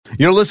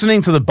You're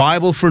listening to the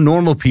Bible for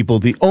Normal People,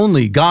 the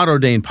only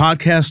God-ordained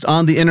podcast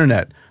on the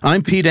internet.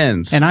 I'm Pete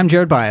Enns. And I'm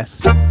Jared Bias.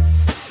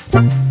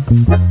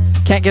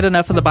 Can't get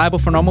enough of the Bible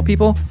for Normal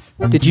People?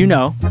 Did you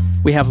know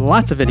we have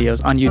lots of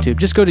videos on YouTube?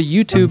 Just go to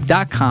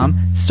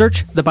youtube.com,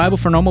 search the Bible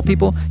for Normal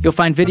People. You'll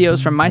find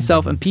videos from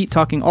myself and Pete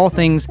talking all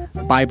things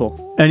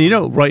Bible. And you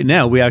know, right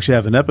now we actually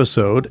have an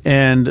episode,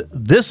 and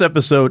this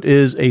episode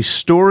is a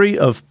story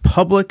of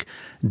public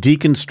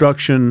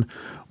deconstruction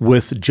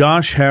with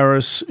Josh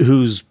Harris,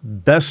 who's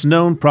best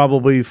known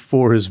probably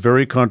for his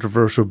very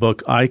controversial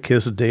book, I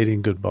Kiss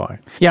Dating Goodbye.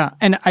 Yeah,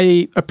 and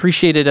I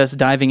appreciated us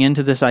diving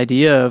into this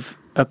idea of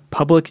a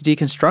public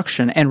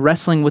deconstruction and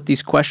wrestling with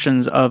these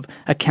questions of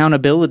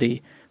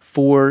accountability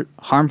for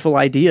harmful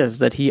ideas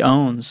that he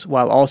owns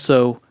while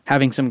also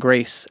having some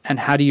grace. And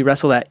how do you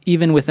wrestle that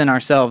even within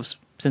ourselves,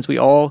 since we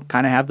all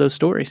kind of have those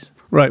stories?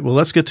 Right, well,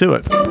 let's get to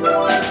it.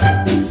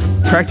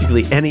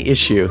 Practically any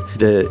issue,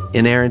 the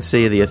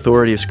inerrancy, the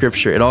authority of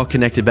Scripture, it all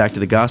connected back to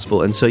the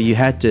gospel. And so you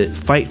had to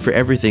fight for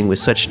everything with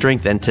such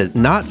strength, and to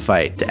not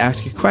fight, to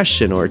ask a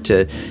question, or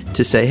to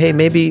say, hey,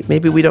 maybe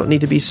we don't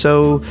need to be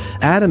so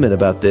adamant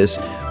about this,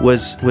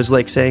 was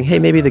like saying, hey,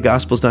 maybe the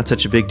gospel's not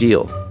such a big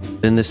deal.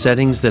 In the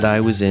settings that I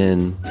was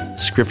in,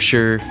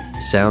 Scripture,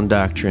 sound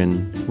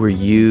doctrine were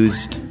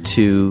used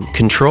to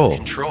control.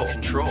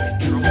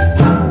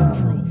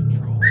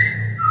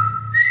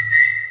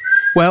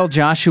 Well,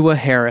 Joshua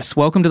Harris,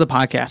 welcome to the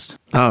podcast.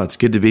 Oh, it's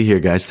good to be here,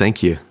 guys.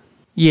 Thank you.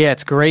 Yeah,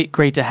 it's great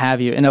to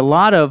have you. And a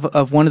lot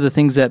of one of the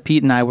things that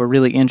Pete and I were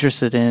really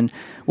interested in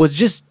was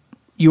just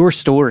your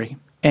story.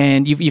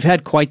 And you've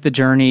had quite the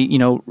journey, you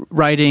know,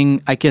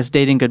 writing I Kiss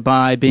Dating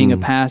Goodbye, being a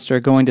pastor,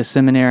 going to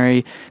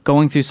seminary,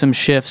 going through some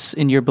shifts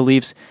in your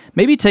beliefs.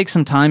 Maybe take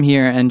some time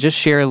here and just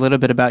share a little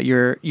bit about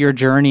your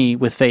journey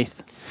with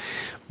faith.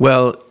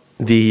 Well,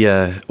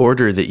 the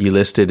order that you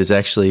listed is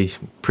actually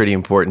pretty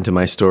important to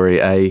my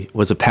story. I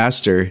was a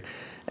pastor,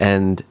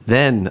 and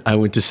then I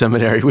went to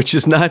seminary, which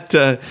is not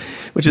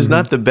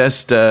the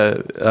best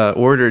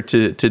order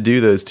to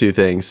do those two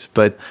things.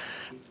 But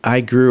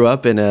I grew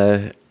up in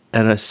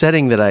a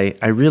setting that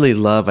I really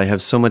love. I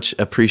have so much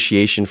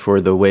appreciation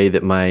for the way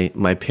that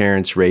my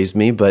parents raised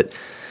me. But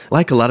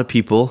like a lot of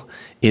people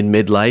in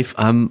midlife,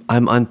 I'm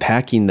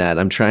unpacking that.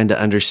 I'm trying to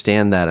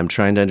understand that. I'm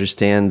trying to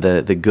understand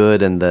the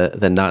good and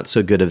the not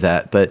so good of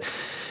that. But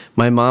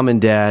my mom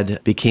and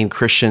dad became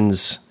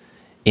Christians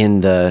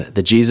in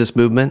the Jesus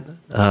movement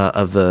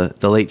of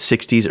the late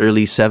 60s,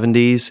 early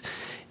 70s.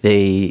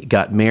 They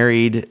got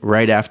married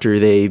right after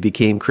they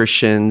became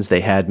Christians.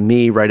 They had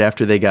me right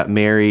after they got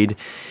married.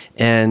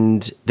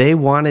 And they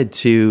wanted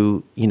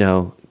to, you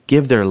know,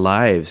 give their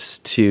lives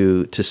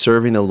to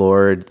serving the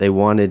Lord. They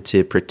wanted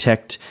to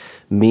protect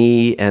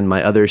me and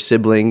my other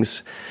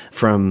siblings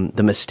from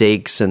the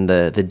mistakes and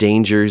the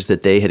dangers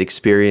that they had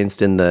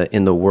experienced in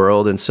the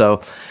world. And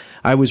so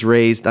I was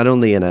raised not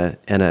only in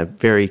a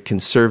very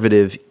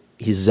conservative,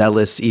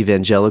 zealous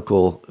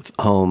evangelical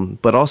home,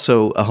 but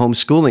also a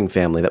homeschooling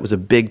family. That was a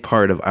big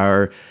part of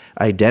our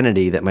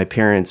identity, that my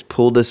parents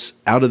pulled us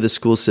out of the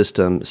school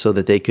system so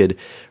that they could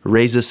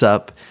raise us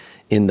up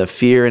in the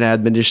fear and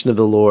admonition of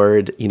the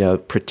Lord, you know,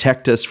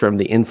 protect us from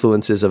the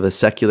influences of a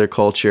secular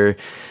culture.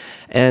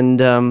 And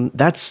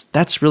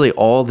that's really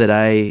all that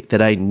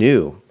I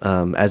knew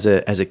as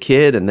a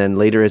kid, and then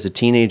later as a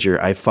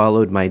teenager. I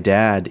followed my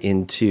dad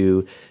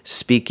into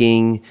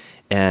speaking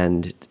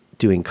and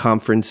doing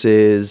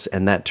conferences,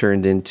 and that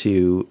turned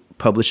into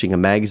publishing a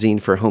magazine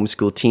for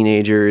homeschool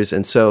teenagers.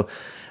 And so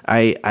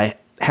I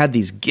had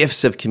these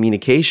gifts of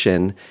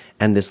communication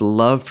and this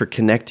love for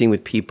connecting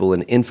with people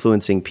and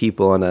influencing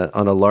people on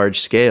a large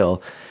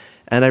scale,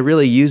 and I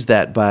really used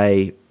that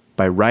by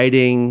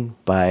writing,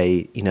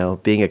 by, you know,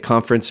 being a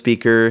conference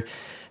speaker.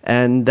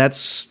 And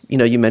that's, you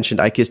know, you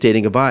mentioned I Kiss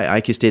Dating Goodbye. I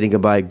Kiss Dating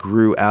Goodbye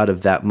grew out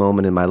of that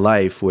moment in my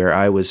life where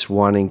I was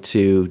wanting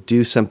to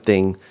do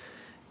something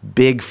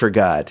big for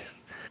God.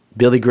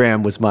 Billy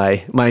Graham was my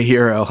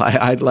hero.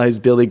 I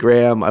idolized Billy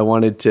Graham. I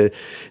wanted to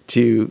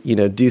you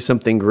know, do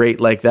something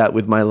great like that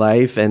with my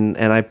life. And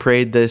I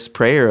prayed this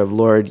prayer of,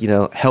 Lord, you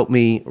know, help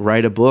me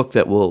write a book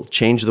that will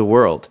change the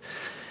world.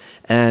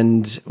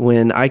 And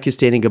when I Kiss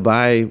Dating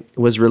Goodbye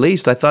was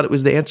released, I thought it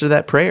was the answer to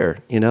that prayer.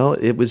 You know,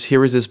 here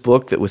was this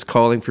book that was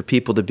calling for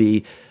people to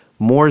be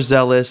more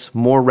zealous,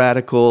 more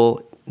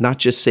radical, not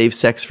just save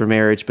sex for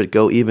marriage, but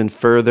go even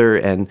further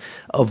and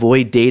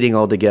avoid dating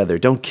altogether.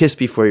 Don't kiss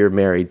before you're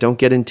married. Don't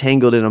get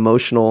entangled in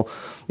emotional,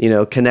 you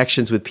know,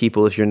 connections with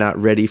people if you're not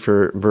ready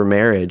for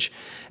marriage.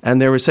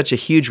 And there was such a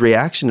huge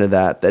reaction to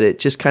that it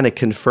just kind of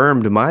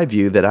confirmed my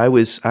view that I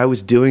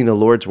was doing the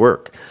Lord's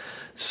work.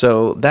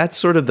 So that's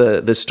sort of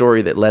the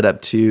story that led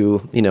up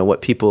to, you know,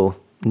 what people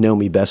know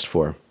me best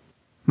for.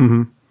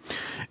 Mm-hmm.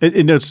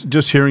 It's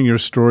just hearing your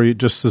story,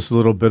 just this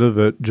little bit of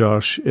it,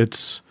 Josh.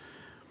 It's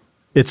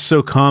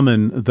so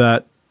common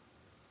that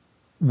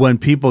when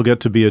people get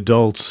to be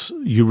adults,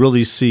 you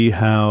really see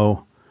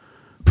how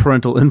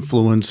parental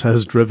influence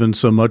has driven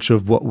so much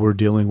of what we're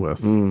dealing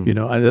with.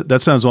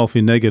 That sounds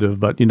awfully negative,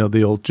 but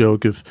the old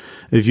joke, if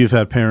you've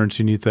had parents,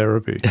 you need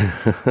therapy.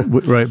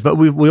 Right. But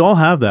we all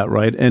have that,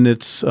 right? And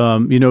it's,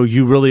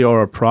 you really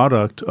are a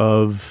product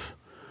of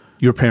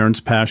your parents'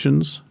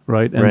 passions,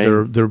 right?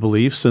 And their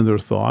beliefs and their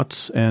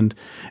thoughts. And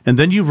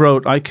then you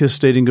wrote I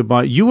Kissed Dating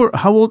Goodbye. You were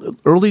how old?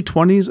 Early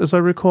 20s, as I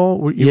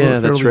recall?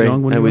 That's right.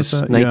 Young when I you was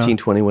wrote that? 19,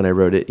 20 when I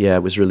wrote it. Yeah,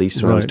 it was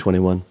released when I was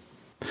 21.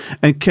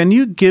 And can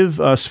you give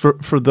us,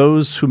 for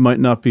those who might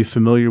not be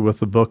familiar with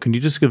the book, can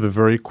you just give a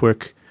very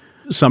quick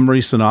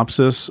summary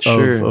synopsis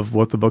of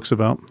what the book's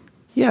about?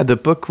 Yeah, the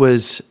book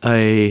was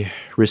a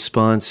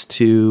response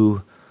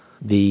to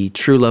the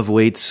True Love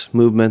Waits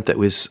movement that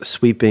was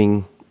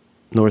sweeping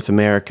North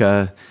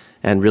America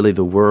and really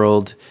the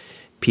world.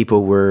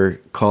 People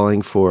were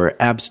calling for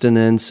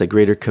abstinence, a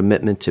greater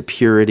commitment to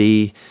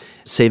purity.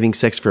 Saving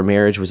sex for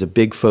marriage was a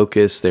big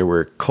focus. There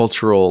were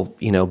cultural,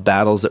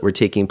 battles that were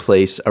taking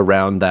place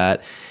around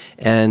that.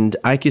 And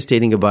I Kissed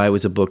Dating Goodbye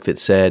was a book that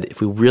said, if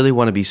we really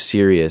want to be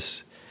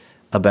serious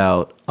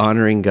about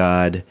honoring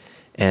God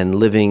and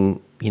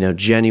living,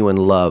 genuine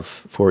love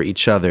for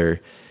each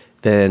other,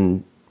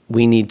 then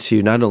we need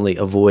to not only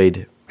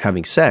avoid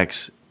having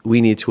sex, we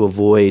need to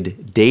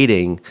avoid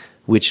dating,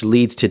 which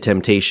leads to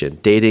temptation.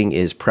 Dating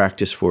is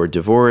practice for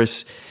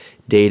divorce.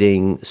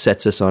 Dating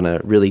sets us on a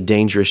really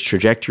dangerous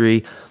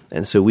trajectory.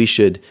 And so we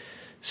should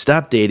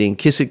stop dating,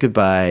 kiss it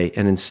goodbye,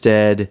 and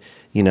instead,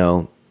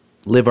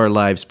 live our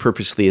lives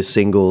purposely as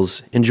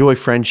singles, enjoy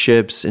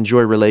friendships,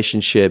 enjoy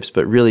relationships,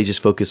 but really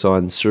just focus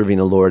on serving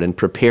the Lord and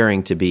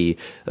preparing to be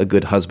a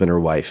good husband or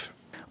wife.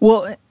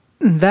 Well,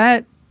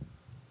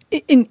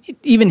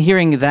 even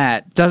hearing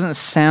that doesn't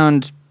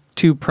sound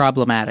too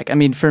problematic. I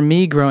mean, for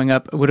me growing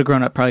up, I would have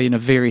grown up probably in a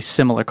very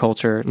similar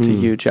culture to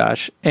you,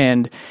 Josh.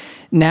 And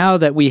now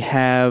that we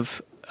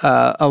have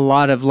a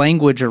lot of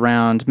language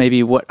around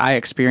maybe what I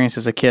experienced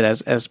as a kid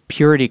as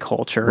purity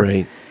culture,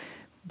 right?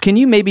 Can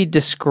you maybe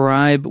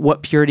describe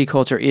what purity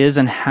culture is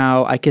and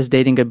how I Kissed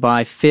Dating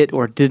Goodbye fit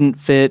or didn't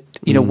fit?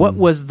 What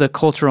was the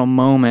cultural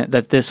moment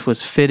that this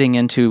was fitting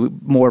into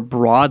more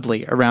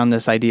broadly around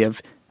this idea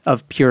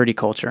of purity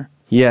culture?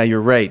 Yeah,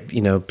 you're right.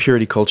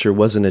 Purity culture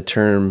wasn't a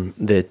term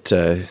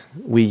that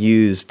we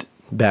used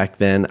back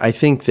then. I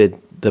think that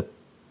the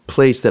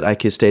place that I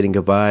Kissed Dating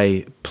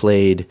Goodbye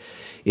played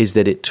is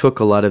that it took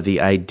a lot of the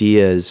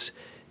ideas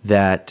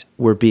that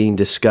were being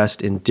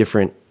discussed in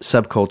different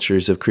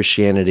subcultures of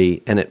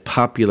Christianity, and it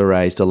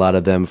popularized a lot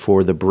of them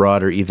for the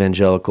broader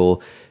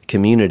evangelical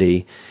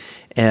community.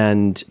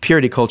 And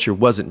purity culture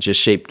wasn't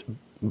just shaped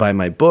by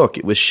my book.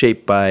 It was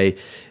shaped by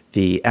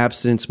the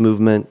abstinence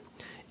movement.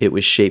 It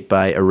was shaped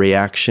by a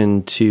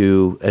reaction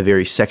to a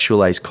very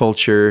sexualized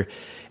culture.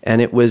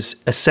 And it was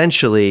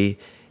essentially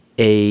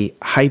a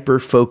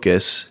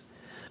hyper-focus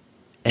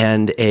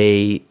and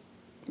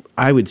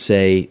I would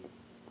say,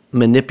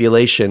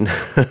 manipulation,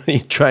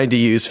 trying to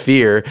use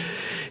fear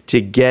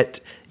to get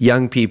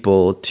young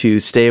people to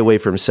stay away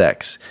from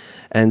sex.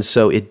 And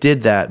so it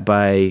did that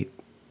by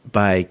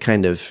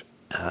kind of,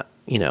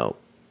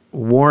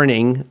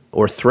 warning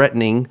or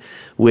threatening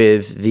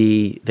with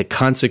the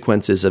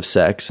consequences of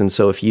sex. And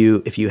so if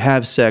you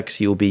have sex,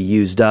 you'll be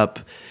used up,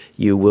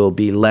 you will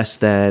be less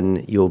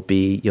than, you'll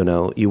be,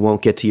 you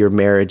won't get to your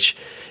marriage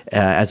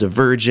as a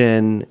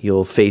virgin,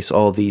 you'll face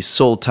all these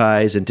soul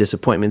ties and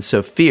disappointments.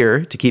 So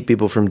fear to keep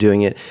people from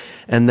doing it.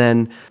 And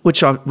then,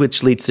 which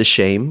leads to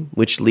shame,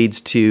 which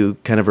leads to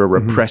kind of a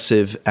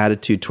repressive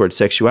attitude towards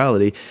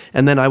sexuality.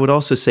 And then I would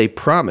also say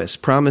promise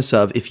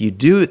of if you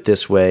do it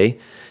this way,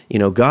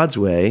 God's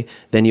way,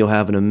 then you'll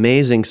have an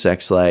amazing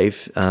sex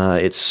life.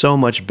 It's so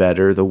much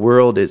better. The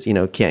world is,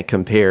 can't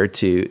compare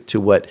to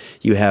what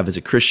you have as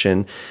a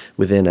Christian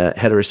within a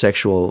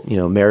heterosexual,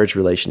 marriage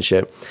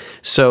relationship.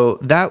 So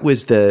that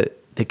was the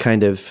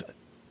kind of,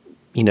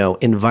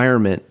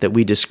 environment that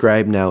we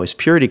describe now as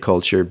purity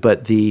culture.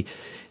 But the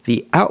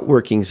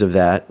outworkings of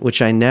that,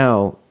 which I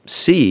now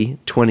see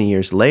 20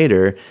 years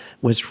later,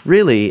 was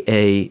really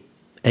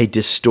a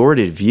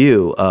distorted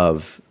view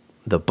of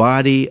the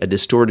body, a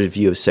distorted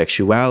view of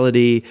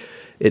sexuality,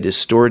 a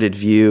distorted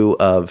view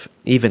of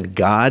even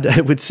God,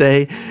 I would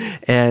say,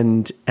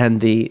 and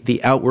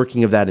the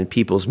outworking of that in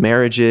people's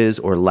marriages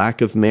or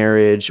lack of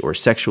marriage or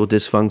sexual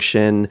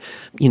dysfunction,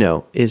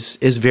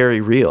 is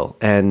very real.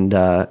 And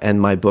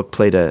my book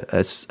played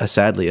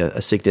sadly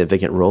a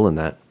significant role in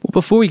that. Well,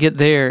 before we get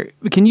there,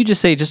 can you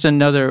just say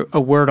a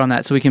word on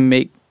that so we can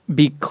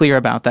be clear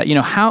about that?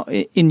 How,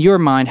 in your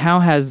mind, how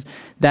has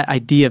that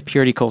idea of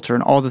purity culture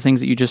and all the things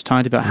that you just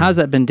talked about, how has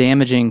that been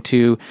damaging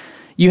to,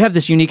 you have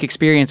this unique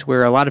experience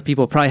where a lot of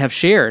people probably have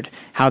shared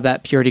how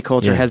that purity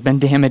culture has been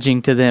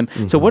damaging to them.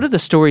 So what are the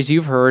stories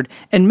you've heard,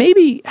 and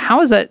maybe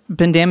how has that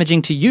been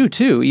damaging to you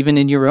too, even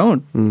in your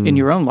own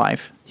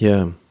life?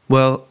 Yeah.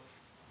 Well,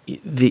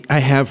 I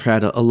have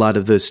had a lot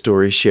of those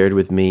stories shared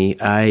with me.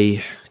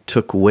 I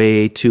took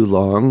way too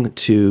long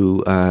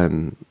to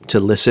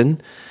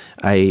listen.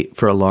 I,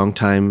 for a long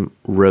time,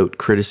 wrote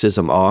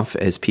criticism off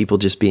as people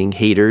just being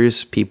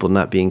haters, people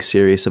not being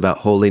serious about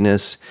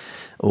holiness,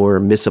 or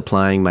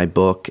misapplying my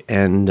book.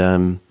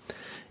 And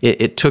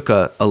it took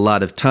a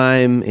lot of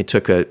time. It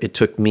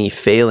took me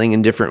failing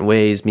in different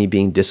ways, me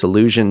being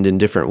disillusioned in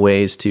different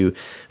ways, to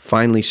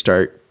finally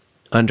start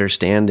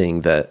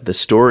understanding the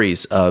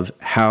stories of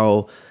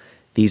how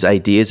these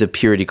ideas of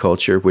purity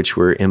culture, which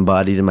were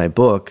embodied in my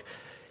book,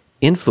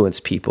 influence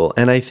people.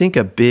 And I think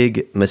a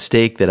big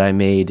mistake that I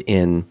made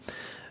in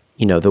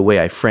the way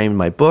I framed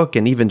my book,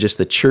 and even just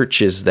the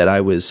churches that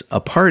I was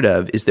a part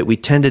of, is that we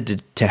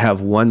tended to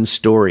have one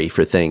story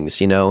for things.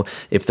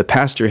 If the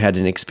pastor had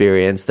an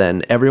experience,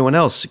 then everyone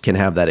else can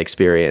have that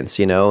experience.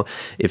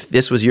 If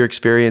this was your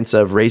experience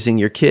of raising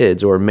your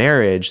kids or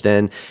marriage,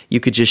 then you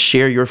could just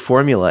share your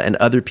formula and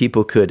other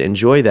people could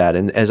enjoy that.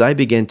 And as I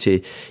began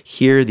to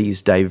hear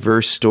these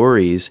diverse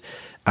stories,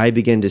 I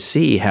began to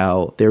see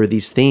how there were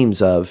these themes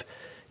of,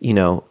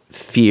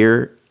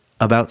 fear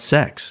about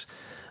sex,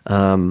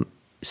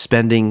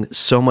 spending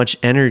so much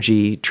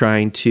energy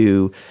trying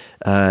to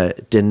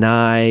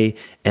deny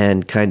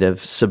and kind of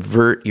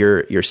subvert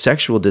your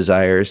sexual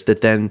desires,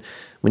 that then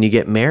when you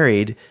get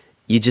married,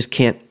 you just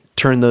can't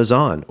turn those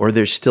on, or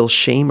there's still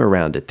shame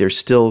around it. There's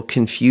still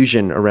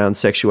confusion around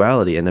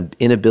sexuality and an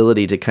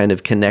inability to kind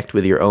of connect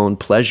with your own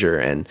pleasure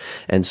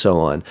and so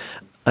on.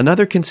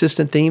 Another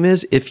consistent theme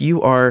is if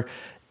you are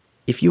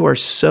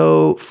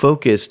so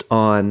focused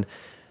on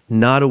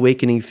not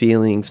awakening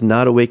feelings,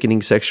 not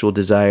awakening sexual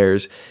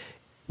desires,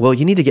 well,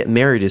 you need to get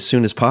married as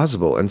soon as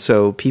possible. And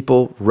so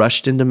people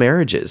rushed into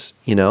marriages,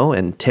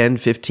 and 10,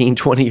 15,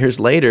 20 years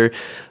later,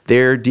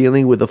 they're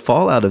dealing with the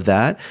fallout of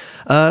that.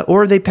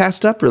 Or they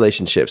passed up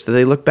relationships that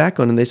they look back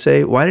on and they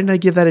say, why didn't I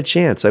give that a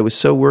chance? I was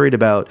so worried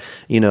about,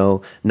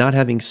 not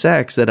having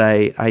sex that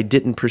I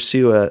didn't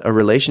pursue a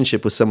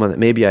relationship with someone that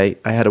maybe I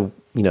had a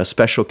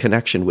special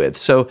connection with.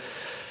 So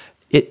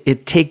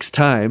it takes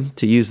time,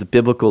 to use the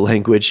biblical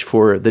language,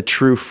 for the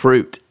true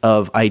fruit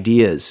of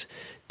ideas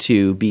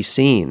to be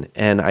seen.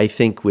 And I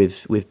think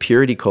with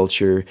purity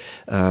culture,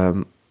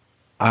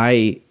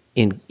 I,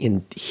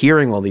 in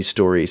hearing all these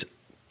stories,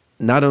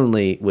 not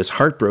only was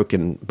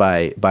heartbroken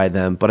by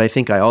them, but I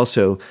think I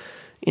also,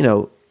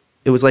 it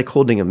was like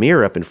holding a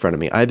mirror up in front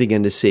of me. I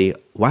began to see,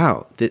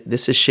 wow,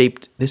 this has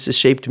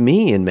shaped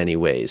me in many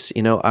ways.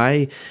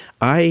 I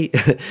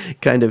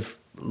kind of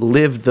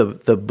lived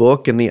the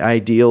book and the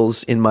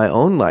ideals in my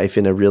own life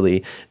in a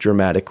really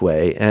dramatic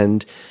way.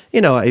 And,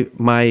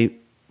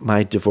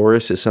 my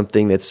divorce is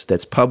something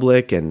that's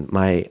public, and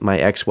my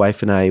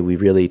ex-wife and I, we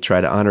really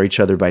try to honor each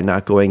other by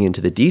not going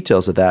into the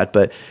details of that.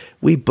 But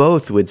we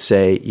both would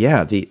say,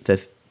 yeah,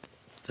 the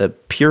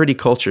purity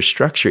culture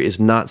structure is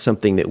not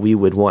something that we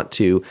would want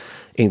to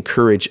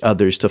encourage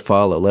others to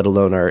follow, let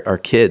alone our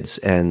kids.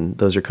 And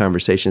those are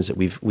conversations that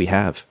we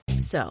have.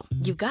 So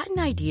you've got an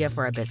idea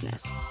for a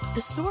business,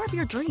 the store of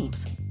your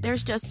dreams.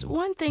 There's just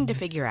one thing to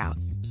figure out: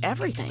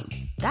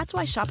 everything. That's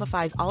why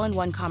Shopify's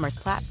all-in-one commerce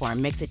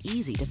platform makes it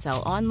easy to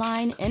sell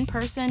online, in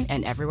person,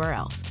 and everywhere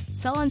else.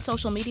 Sell on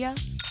social media,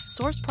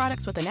 source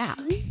products with an app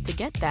to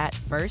get that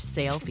first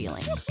sale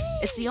feeling.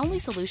 It's the only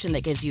solution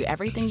that gives you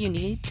everything you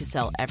need to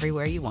sell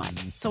everywhere you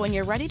want. So when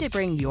you're ready to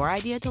bring your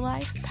idea to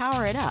life,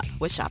 power it up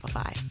with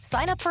Shopify.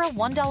 Sign up for a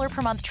 $1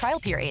 per month trial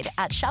period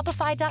at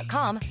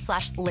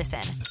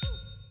shopify.com/listen.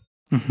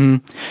 Mm-hmm.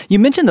 You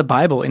mentioned the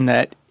Bible in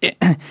that,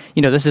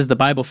 this is the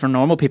Bible for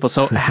normal people.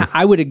 So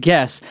I would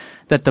guess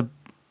that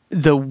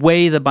the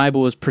way the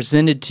Bible was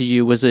presented to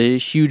you was a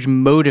huge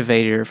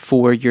motivator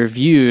for your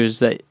views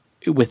that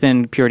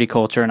within purity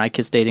culture and I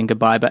Kiss Dating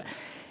Goodbye. But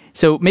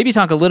so maybe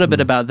talk a little bit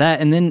about that,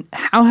 and then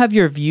how have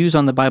your views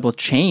on the Bible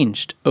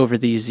changed over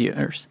these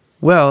years?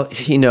 Well,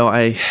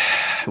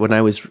 when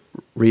I was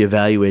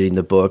reevaluating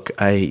the book,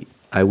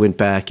 I went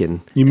back and...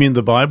 You mean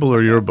the Bible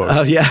or your book?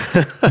 Oh, yeah.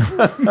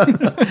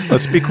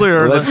 Let's be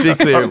clear. Let's be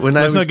clear.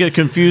 Let's not get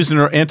confused in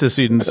our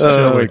antecedents.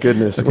 Oh, my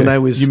goodness.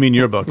 Okay. You mean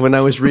your book. When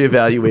I was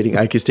reevaluating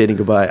I Kiss Dating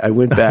Goodbye, I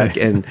went back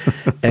and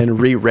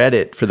reread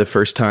it for the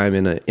first time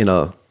in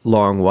a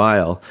long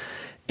while.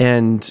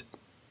 And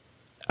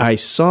I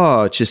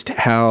saw just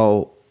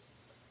how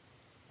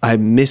I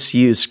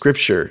misused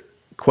Scripture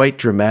quite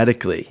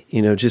dramatically.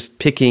 Just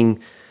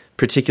picking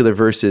particular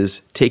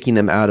verses, taking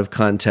them out of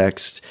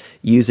context,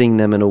 using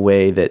them in a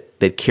way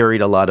that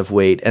carried a lot of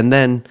weight, and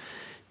then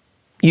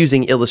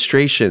using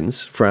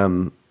illustrations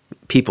from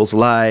people's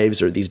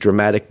lives or these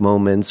dramatic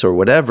moments or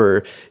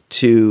whatever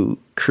to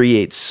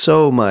create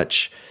so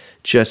much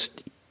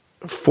just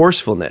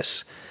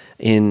forcefulness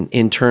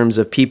in terms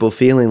of people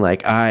feeling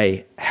like,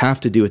 I have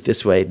to do it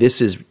this way.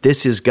 This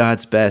is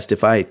God's best.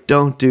 If I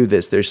don't do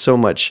this, there's so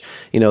much,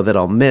 that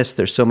I'll miss.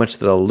 There's so much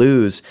that I'll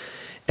lose.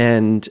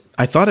 And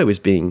I thought I was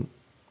being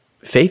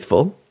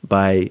faithful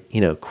by,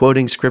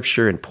 quoting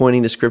Scripture and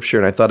pointing to Scripture,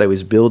 and I thought I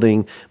was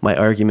building my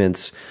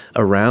arguments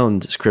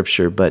around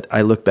Scripture. But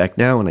I look back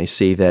now and I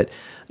see that,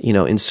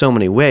 in so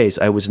many ways,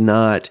 I was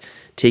not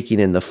taking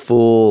in the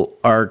full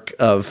arc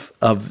of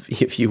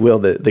if you will,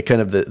 the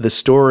kind of the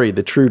story,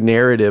 the true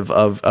narrative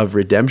of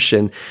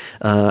redemption.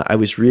 I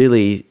was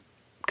really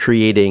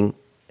creating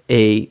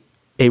a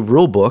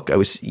rule book. I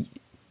was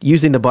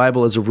using the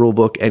Bible as a rule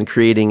book and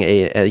creating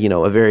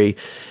a very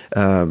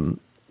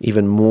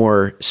even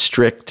more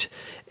strict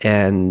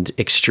and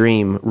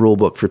extreme rule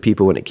book for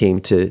people when it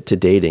came to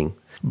dating.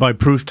 By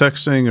proof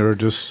texting or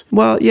just...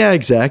 Well, yeah,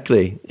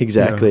 exactly.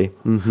 Yeah.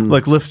 Mm-hmm.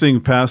 Like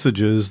lifting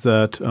passages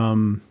that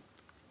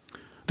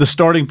the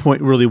starting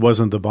point really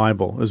wasn't the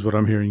Bible, is what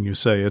I'm hearing you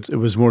say. It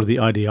was more the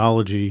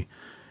ideology,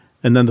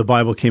 and then the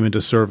Bible came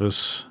into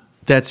service.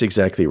 That's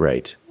exactly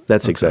right.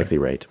 Exactly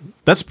right.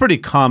 That's pretty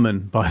common,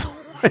 by the way.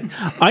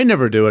 I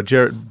never do it.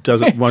 Jared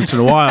does it once in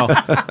a while,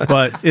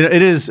 but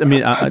it is. I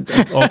mean,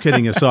 all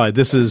kidding aside,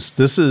 this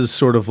is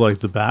sort of like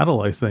the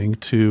battle, I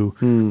think,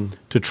 to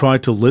try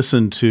to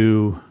listen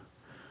to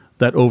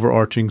that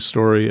overarching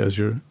story as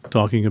you're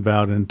talking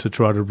about, and to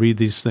try to read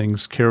these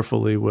things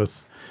carefully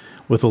with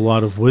a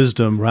lot of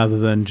wisdom, rather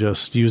than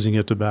just using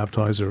it to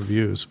baptize our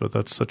views. But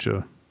that's such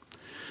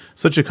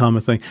a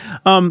common thing.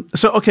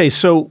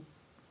 So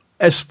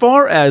as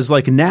far as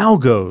like now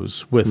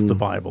goes with the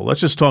Bible, let's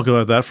just talk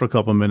about that for a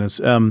couple of minutes.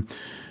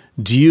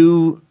 Do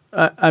you,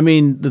 I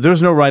mean,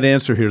 there's no right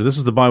answer here. This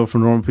is the Bible for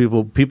normal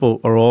people.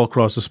 People are all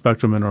across the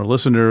spectrum, and our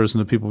listeners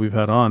and the people we've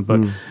had on.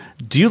 But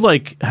do you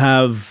like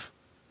have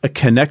a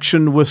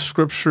connection with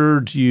Scripture?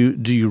 Do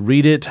you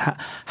read it?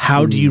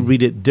 How do you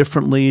read it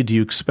differently? Do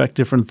you expect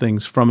different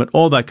things from it?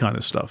 All that kind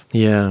of stuff.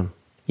 Yeah.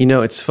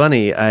 It's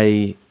funny.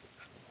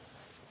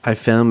 I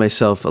found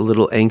myself a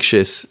little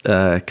anxious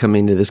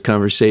coming to this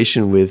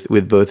conversation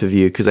with both of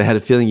you, because I had a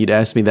feeling you'd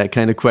ask me that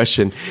kind of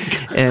question,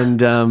 and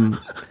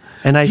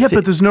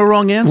but there's no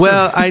wrong answer.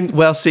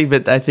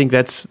 But I think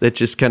that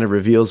just kind of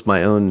reveals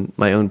my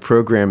own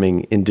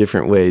programming in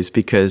different ways,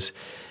 because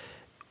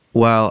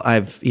while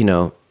I've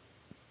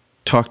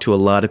talked to a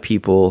lot of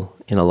people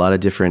in a lot of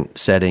different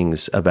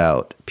settings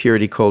about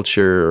purity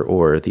culture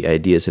or the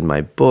ideas in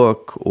my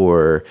book,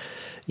 or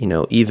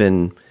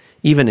even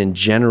in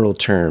general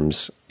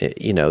terms,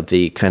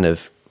 the kind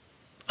of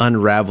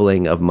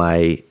unraveling of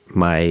my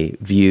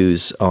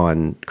views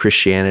on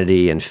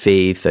Christianity and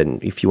faith,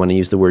 and if you want to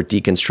use the word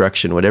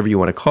deconstruction, whatever you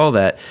want to call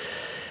that,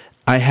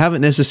 I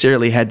haven't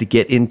necessarily had to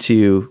get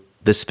into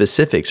the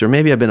specifics, or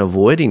maybe I've been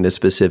avoiding the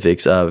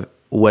specifics of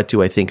what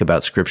do I think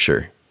about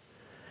Scripture.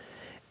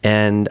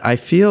 And I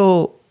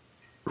feel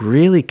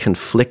really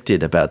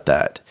conflicted about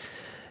that.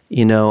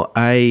 In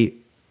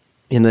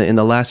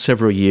the last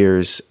several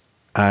years,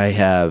 I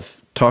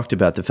have talked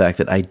about the fact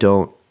that I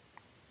don't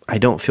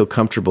feel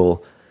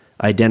comfortable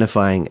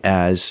identifying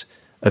as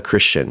a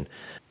Christian.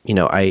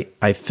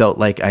 I felt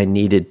like I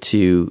needed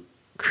to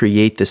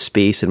create the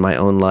space in my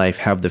own life,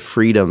 have the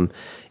freedom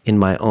in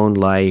my own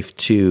life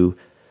to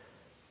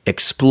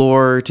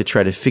explore, to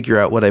try to figure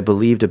out what I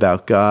believed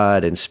about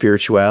God and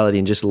spirituality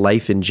and just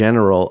life in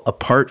general,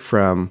 apart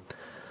from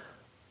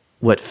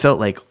what felt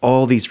like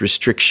all these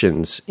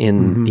restrictions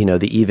in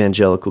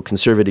the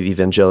conservative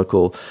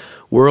evangelical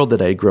world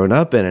that I'd grown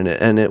up in,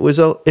 and it was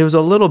a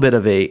little bit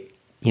of a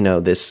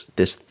this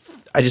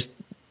I just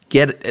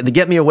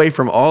get me away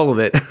from all of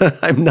it.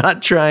 I'm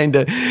not trying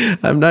to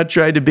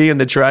be in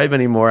the tribe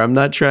anymore. I'm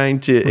not trying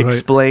to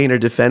explain or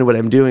defend what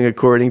I'm doing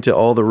according to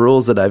all the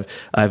rules that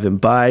I've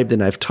imbibed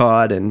and I've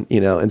taught, and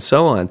and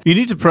so on. You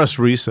need to press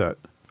reset.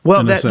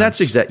 Well, that's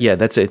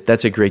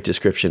a great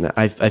description.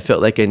 I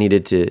felt like I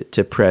needed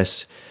to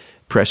press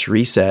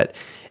reset,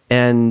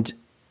 and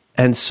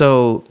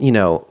so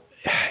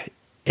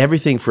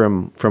everything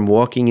from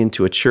walking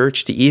into a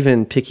church to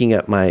even picking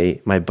up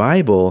my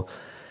Bible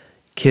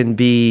can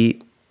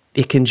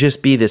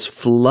just be this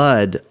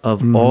flood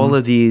of all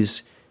of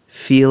these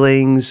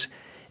feelings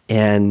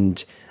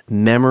and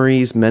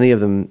memories, many of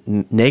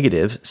them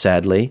negative,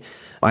 sadly.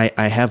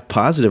 I have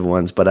positive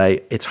ones, but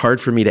it's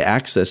hard for me to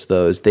access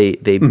those.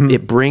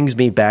 It brings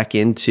me back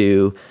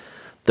into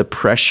the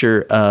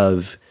pressure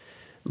of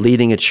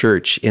leading a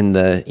church in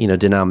the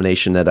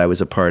denomination that I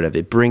was a part of.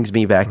 It brings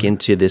me back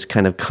into this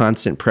kind of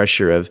constant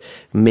pressure of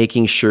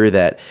making sure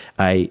that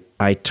I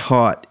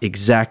taught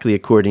exactly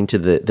according to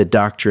the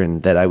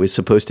doctrine that I was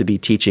supposed to be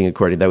teaching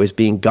according. That I was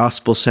being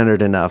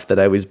gospel-centered enough, that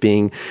I was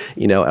being,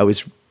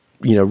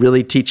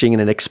 really teaching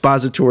in an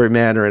expository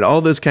manner, and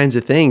all those kinds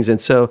of things.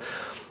 And so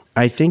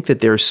I think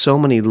that there are so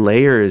many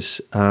layers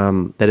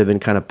that have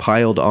been kind of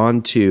piled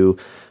onto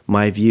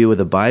my view of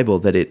the Bible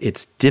that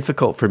it's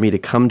difficult for me to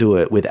come to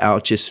it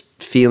without just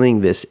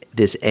feeling this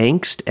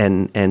angst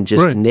and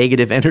just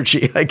negative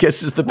energy, I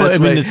guess is the best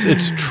way. It's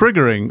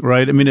triggering,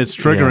 right? I mean, it's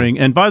triggering.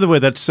 Yeah. And by the way,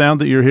 that sound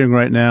that you're hearing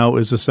right now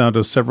is the sound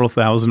of several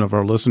thousand of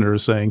our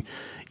listeners saying,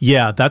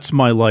 yeah, that's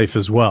my life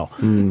as well.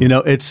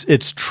 It's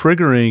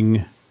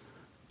triggering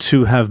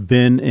to have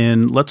been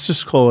in, let's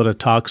just call it a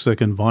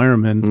toxic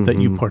environment that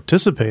you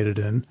participated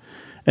in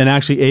and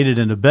actually aided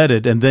and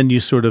abetted, and then you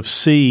sort of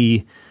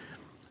see...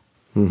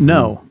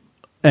 No,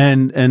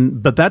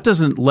 but that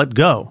doesn't let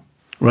go,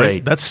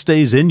 right? That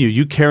stays in you.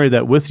 You carry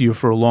that with you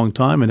for a long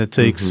time, and it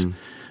takes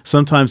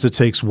sometimes it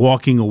takes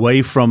walking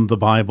away from the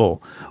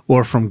Bible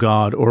or from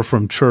God or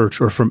from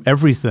church or from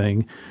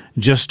everything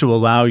just to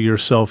allow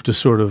yourself to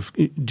sort of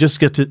just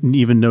get to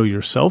even know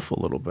yourself a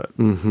little bit,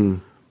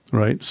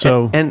 right?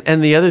 So,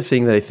 and the other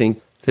thing that I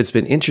think that's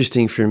been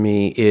interesting for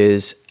me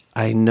is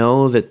I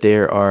know that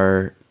there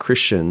are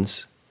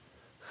Christians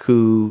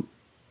who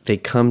they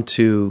come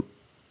to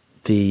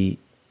the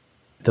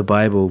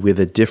Bible with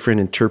a different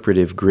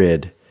interpretive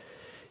grid.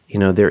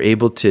 They're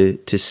able to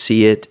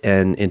see it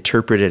and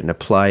interpret it and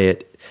apply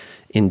it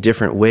in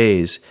different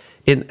ways.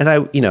 In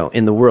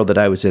the world that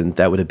I was in,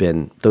 that would have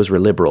been, those were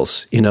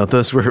liberals,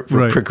 those were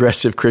Right.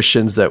 progressive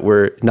Christians that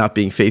were not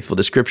being faithful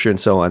to Scripture and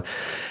so on.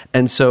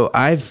 And so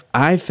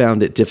I've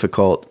found it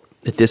difficult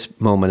at this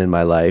moment in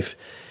my life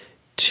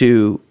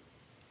to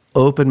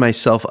open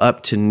myself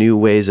up to new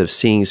ways of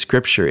seeing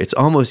Scripture. It's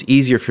almost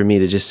easier for me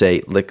to just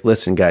say, like,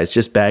 listen, guys,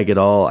 just bag it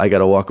all. I got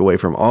to walk away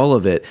from all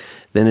of it,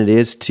 than it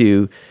is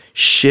to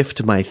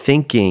shift my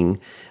thinking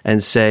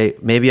and say,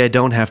 maybe I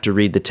don't have to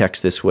read the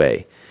text this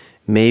way.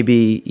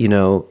 Maybe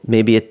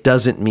it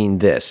doesn't mean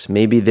this.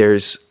 Maybe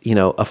there's,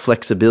 a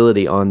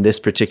flexibility on this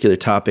particular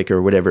topic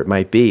or whatever it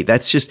might be.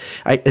 That's just,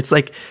 it's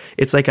like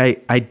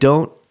I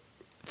don't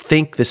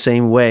think the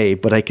same way,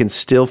 but I can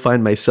still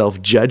find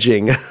myself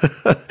judging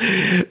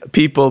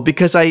people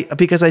because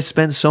I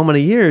spent so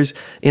many years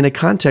in a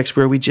context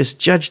where we just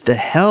judged the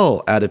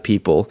hell out of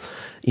people,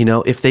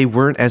 if they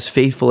weren't as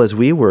faithful as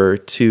we were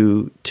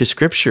to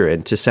Scripture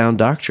and to sound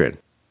doctrine.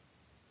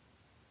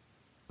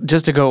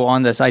 Just to go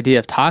on this idea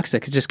of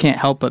toxic, I just can't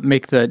help but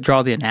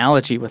draw the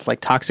analogy with like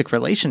toxic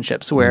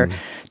relationships, where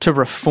to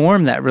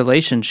reform that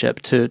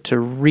relationship, to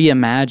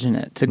reimagine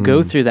it, to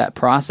go through that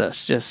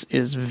process just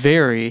is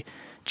very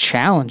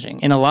challenging.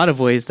 In a lot of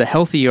ways, the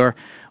healthier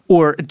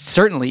or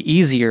certainly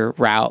easier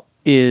route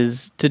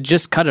is to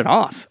just cut it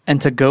off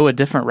and to go a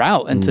different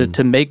route and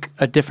to make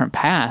a different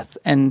path.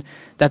 And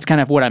that's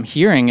kind of what I'm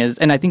hearing is,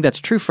 and I think that's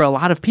true for a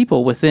lot of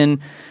people within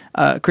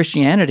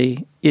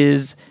Christianity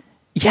is,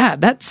 yeah,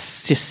 that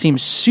just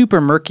seems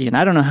super murky, and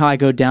I don't know how I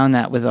go down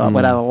that without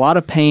a lot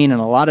of pain and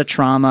a lot of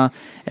trauma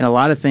and a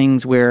lot of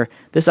things where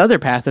this other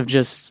path of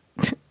just,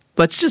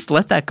 let's just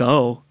let that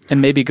go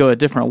and maybe go a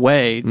different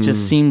way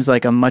just seems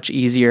like a much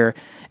easier,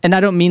 and I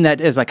don't mean that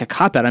as like a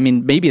cop-out. I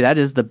mean, maybe that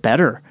is the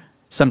better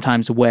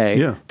sometimes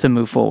way to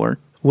move forward.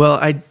 Well,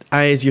 I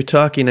as you're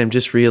talking, I'm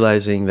just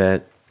realizing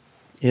that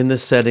in the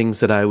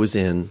settings that I was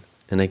in,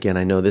 and again,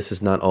 I know this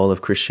is not all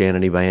of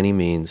Christianity by any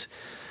means,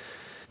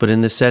 but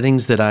in the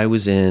settings that I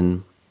was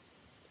in,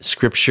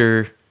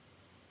 Scripture,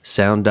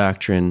 sound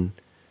doctrine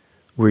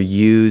were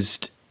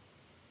used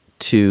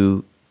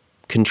to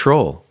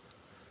control.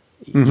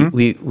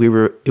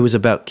 It was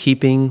about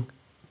keeping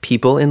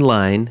people in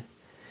line,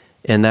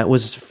 and that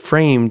was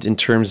framed in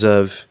terms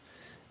of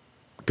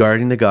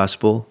guarding the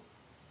gospel.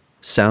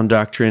 Sound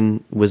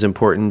doctrine was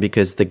important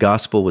because the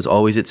gospel was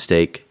always at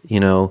stake.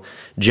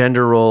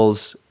 Gender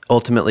roles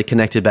ultimately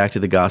connected back to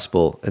the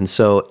gospel. And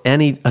so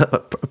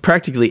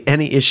practically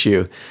any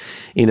issue,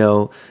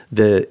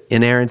 the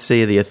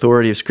inerrancy, the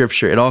authority of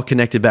Scripture, it all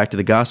connected back to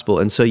the gospel.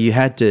 And so you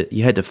had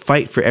to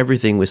fight for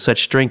everything with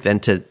such strength,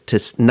 and to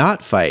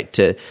not fight,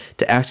 to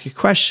ask a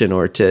question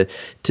or to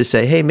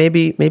say, hey,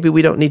 maybe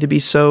we don't need to be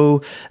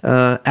so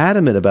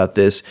adamant about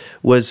this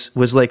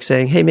was like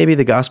saying, hey, maybe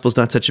the gospel's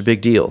not such a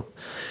big deal.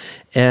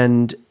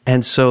 And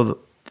so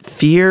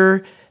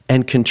fear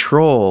and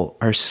control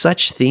are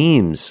such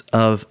themes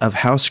of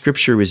how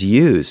Scripture was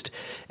used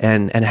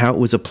and how it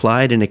was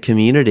applied in a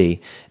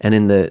community and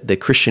in the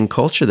Christian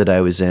culture that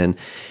I was in.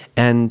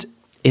 And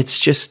it's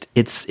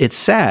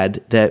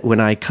sad that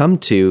when I come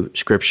to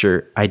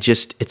Scripture,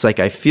 it's like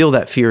I feel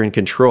that fear and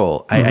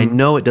control. I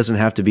know it doesn't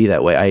have to be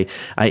that way.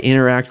 I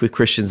interact with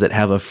Christians that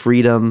have a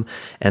freedom,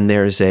 and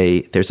there's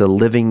a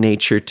living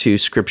nature to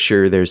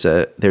Scripture. There's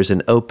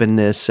an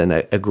openness and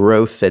a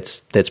growth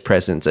that's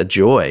present, a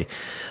joy.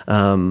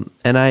 And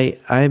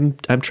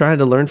I'm trying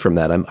to learn from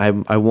that.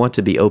 I want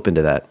to be open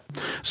to that.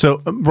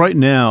 So right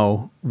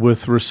now,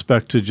 with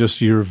respect to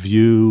just your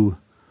view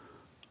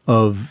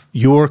of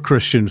your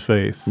Christian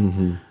faith,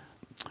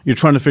 you're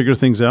trying to figure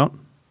things out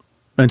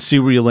and see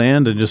where you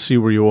land and just see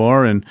where you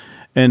are.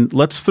 And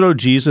let's throw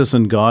Jesus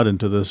and God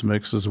into this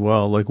mix as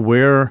well. Like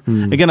where,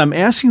 again, I'm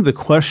asking the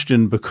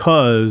question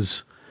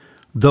because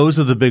those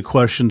are the big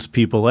questions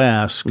people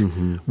ask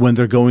when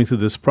they're going through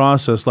this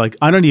process. Like,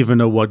 I don't even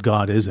know what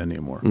God is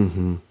anymore.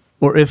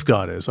 Or if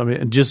God is. I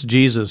mean, just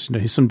Jesus,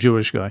 he's some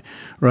Jewish guy,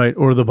 right?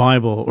 Or the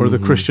Bible, or the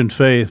Christian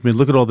faith. I mean,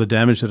 look at all the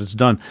damage that it's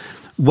done.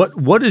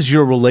 What is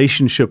your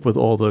relationship with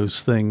all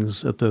those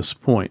things at this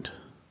point?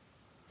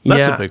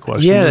 That's a big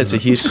question. Yeah, that's a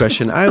huge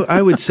question.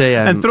 I would say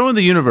I'm... And throw in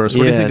the universe.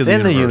 What do you think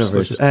of the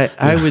universe?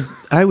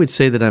 I would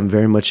say that I'm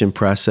very much in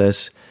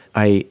process.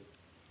 I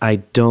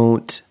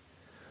don't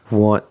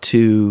want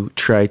to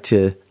try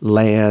to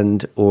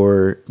land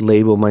or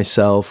label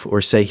myself or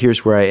say,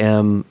 here's where I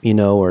am,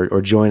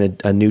 or join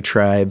a new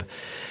tribe.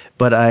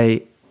 But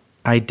I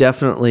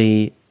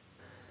definitely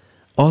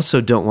also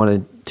don't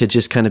want to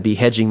just kind of be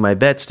hedging my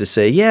bets to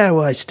say, yeah,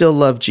 well, I still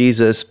love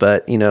Jesus,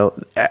 but,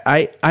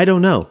 I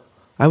don't know.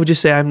 I would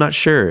just say, I'm not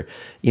sure.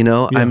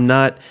 I'm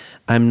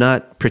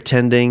not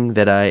pretending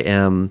that I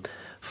am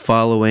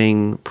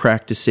following,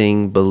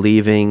 practicing,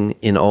 believing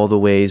in all the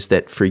ways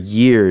that for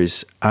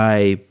years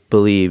I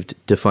believed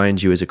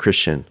defined you as a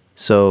Christian.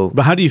 So,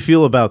 But how do you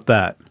feel about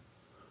that?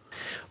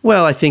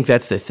 well, I think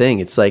that's the thing.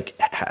 It's like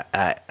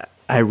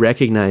I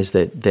recognize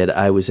that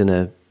I was in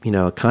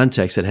a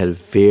context that had a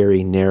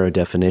very narrow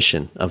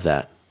definition of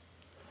that,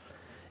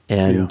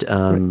 and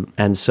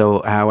and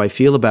so how I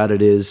feel about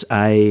it is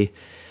I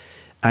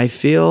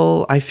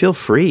feel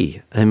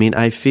free. I mean,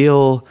 I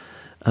feel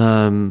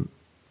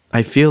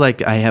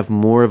like I have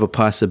more of a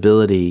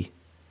possibility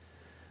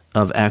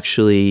of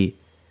actually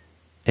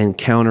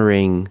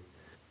encountering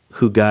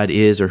who God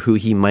is or who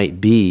He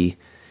might be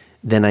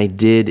than I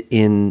did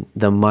in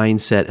the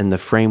mindset and the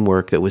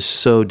framework that was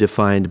so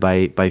defined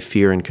by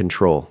fear and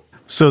control.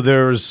 So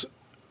there's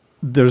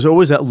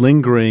always that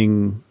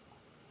lingering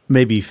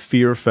maybe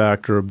fear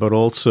factor, but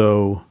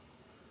also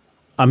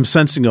I'm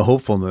sensing a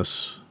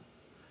hopefulness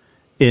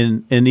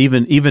in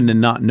even in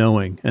not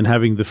knowing and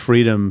having the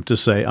freedom to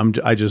say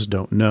I just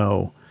don't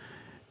know,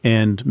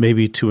 and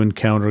maybe to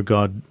encounter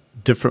God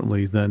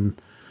differently than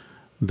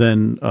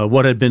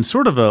what had been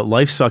sort of a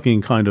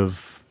life-sucking kind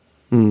of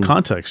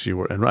context you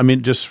were in. I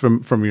mean, just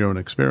from your own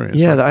experience.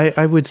 Yeah, right?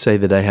 I would say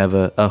that I have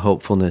a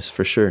hopefulness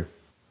for sure.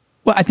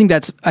 Well, I think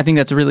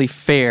that's really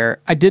fair.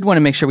 I did want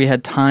to make sure we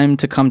had time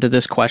to come to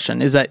this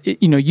question. Is that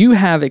you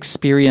have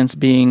experience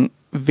being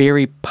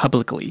very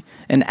publicly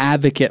an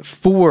advocate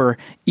for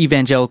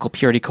evangelical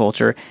purity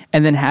culture,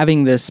 and then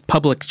having this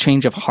public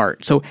change of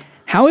heart. So,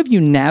 how have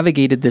you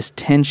navigated this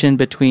tension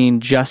between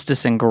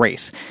justice and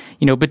grace?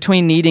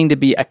 Between needing to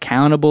be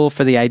accountable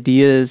for the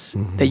ideas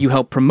that you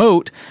help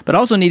promote, but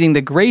also needing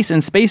the grace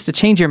and space to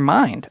change your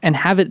mind and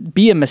have it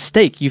be a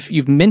mistake.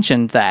 You've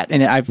mentioned that,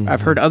 and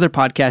I've heard other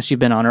podcasts you've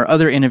been on or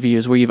other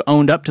interviews where you've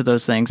owned up to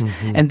those things,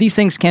 and these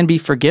things can be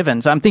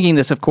forgiven. So I'm thinking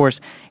this, of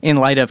course, in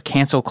light of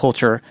cancel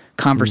culture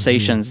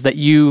conversations that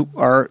you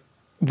are,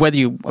 whether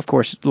you, of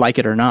course, like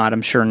it or not,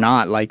 I'm sure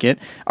not like it,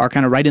 are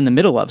kind of right in the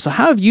middle of. So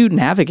how have you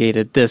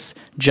navigated this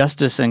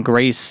justice and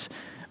grace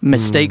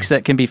mistakes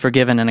that can be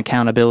forgiven and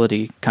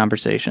accountability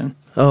conversation?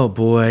 Oh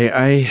boy,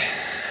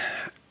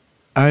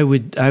 I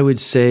would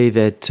say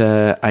that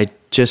I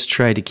just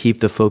try to keep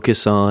the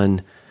focus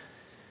on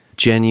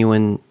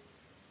genuine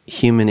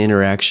human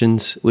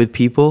interactions with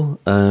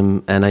people,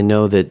 and I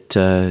know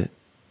that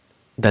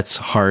that's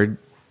hard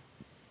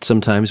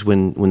sometimes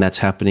when that's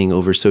happening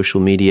over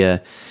social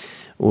media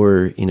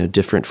or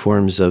different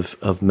forms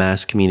of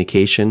mass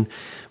communication.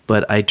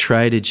 But I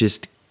try to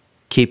just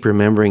keep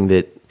remembering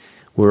that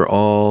we're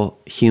all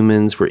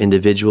humans, we're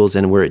individuals,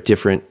 and we're at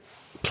different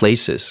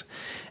places.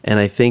 And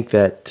I think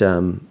that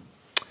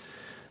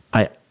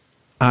I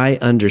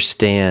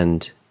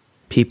understand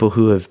people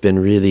who have been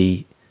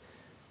really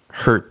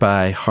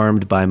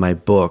harmed by my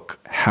book,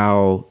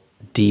 how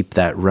deep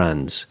that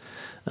runs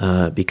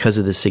because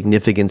of the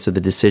significance of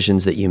the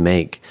decisions that you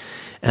make.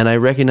 And I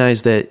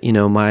recognize that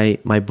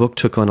my book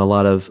took on a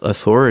lot of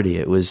authority.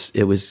 It was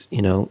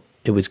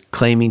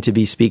claiming to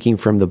be speaking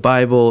from the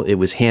Bible. It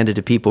was handed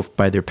to people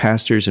by their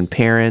pastors and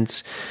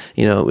parents.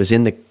 It was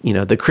in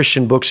the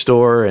Christian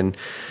bookstore, and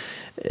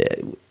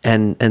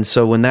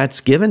so when that's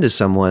given to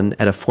someone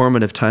at a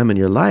formative time in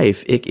your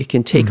life, it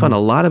can take on a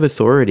lot of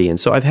authority.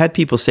 And so I've had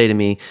people say to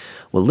me,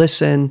 "Well,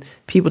 listen,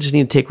 people just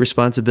need to take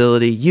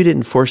responsibility. You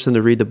didn't force them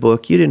to read the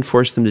book. You didn't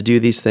force them to do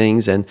these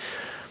things." And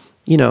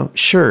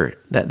sure,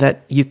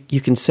 that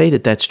you can say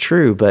that that's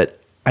true, but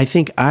I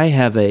think I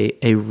have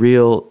a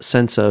real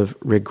sense of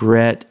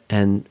regret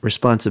and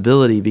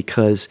responsibility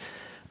because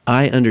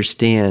I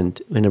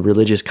understand in a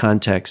religious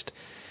context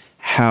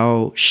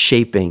how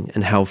shaping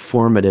and how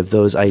formative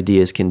those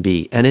ideas can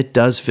be. And it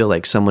does feel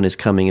like someone is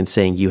coming and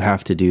saying, you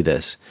have to do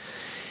this.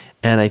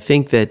 And I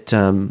think that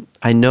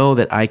I know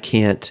that I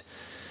can't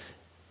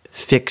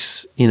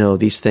fix,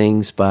 these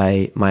things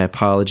by my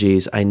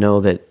apologies. I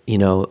know that,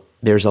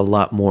 there's a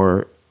lot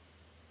more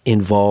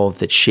involved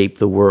that shaped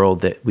the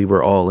world that we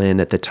were all in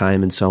at the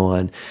time and so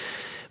on.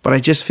 But I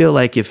just feel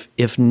like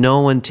if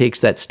no one takes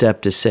that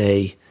step to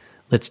say,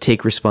 let's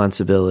take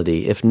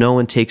responsibility, if no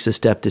one takes a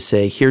step to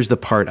say, here's the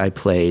part I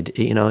played,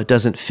 it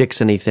doesn't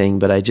fix anything,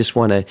 but I just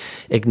want to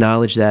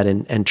acknowledge that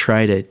and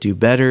try to do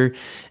better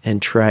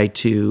and try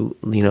to,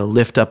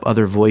 lift up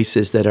other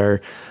voices that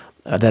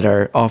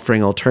are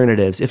offering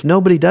alternatives. If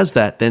nobody does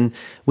that, then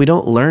we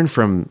don't learn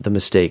from the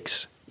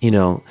mistakes.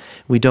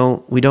 We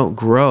don't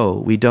grow.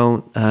 We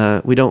don't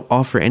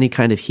offer any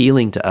kind of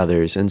healing to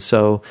others. And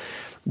so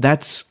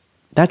that's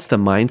the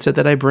mindset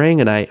that I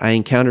bring. And I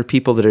encounter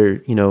people that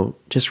are,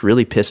 just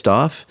really pissed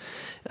off.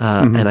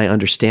 And I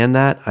understand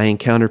that. I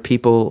encounter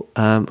people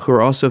who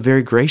are also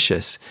very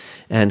gracious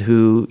and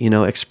who,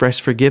 express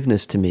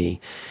forgiveness to me.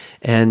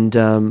 And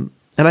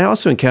I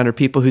also encounter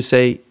people who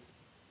say,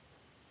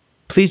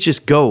 please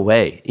just go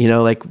away.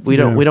 We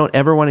don't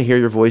ever want to hear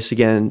your voice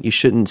again. You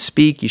shouldn't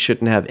speak. You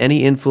shouldn't have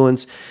any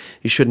influence.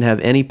 You shouldn't have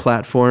any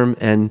platform.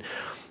 And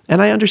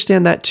I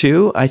understand that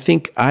too. I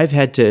think I've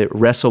had to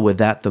wrestle with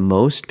that the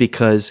most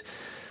because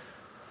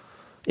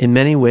in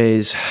many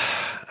ways,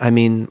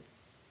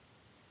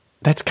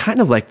 that's kind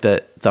of like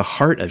the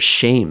heart of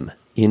shame.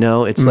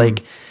 It's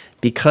like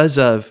because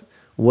of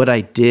what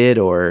I did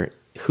or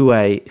who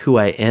I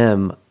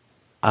am,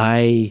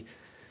 I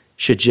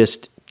should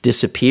just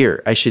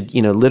disappear. I should,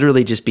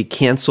 literally just be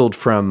canceled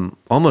from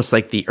almost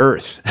like the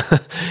earth.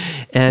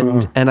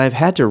 and I've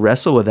had to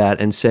wrestle with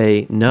that and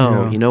say,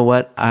 no, you know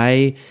what?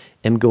 I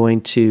am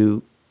going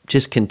to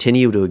just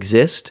continue to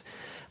exist.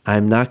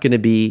 I'm not going to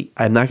be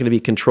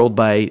controlled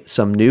by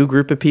some new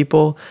group of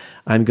people.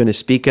 I'm going to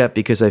speak up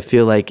because I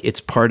feel like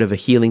it's part of a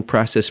healing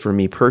process for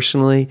me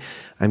personally.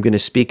 I'm going to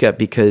speak up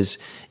because,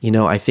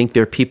 I think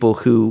there are people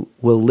who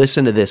will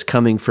listen to this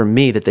coming from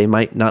me that they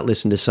might not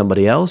listen to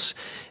somebody else.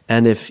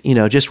 And if,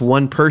 just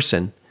one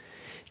person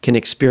can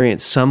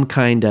experience some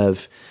kind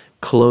of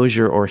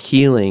closure or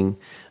healing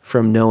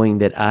from knowing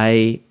that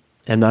I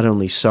am not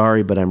only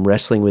sorry, but I'm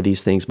wrestling with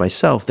these things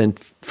myself, then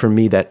for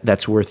me,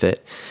 that's worth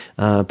it.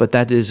 But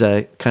that is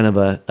a kind of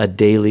a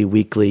daily,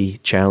 weekly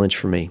challenge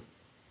for me.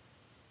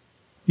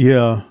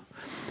 Yeah.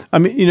 I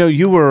mean,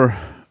 you were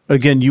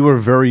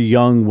very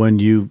young when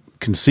you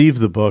conceived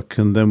the book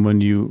and then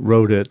when you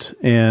wrote it.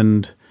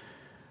 And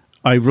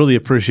I really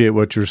appreciate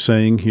what you're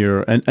saying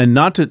here, and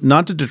not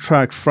to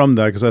detract from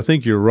that, because I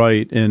think you're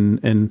right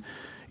in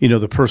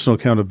the personal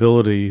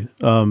accountability.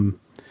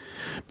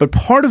 But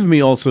part of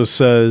me also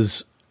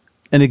says,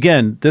 and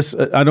again, this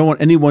I don't want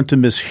anyone to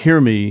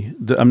mishear me.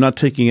 That I'm not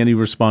taking any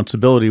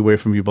responsibility away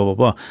from you, blah blah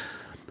blah.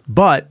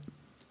 But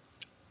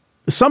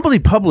somebody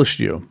published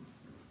you,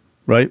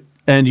 right?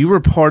 And you were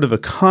part of a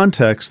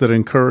context that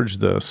encouraged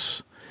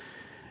this,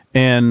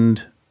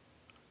 and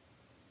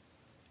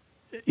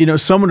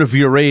someone of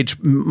your age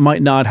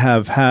might not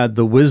have had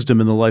the wisdom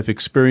and the life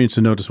experience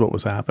to notice what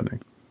was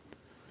happening.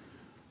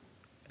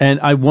 And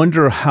I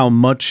wonder how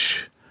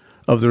much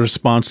of the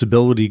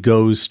responsibility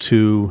goes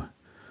to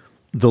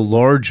the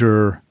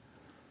larger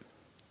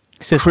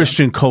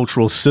Christian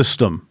cultural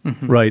system,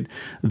 right?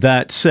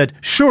 That said,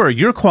 sure,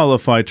 you're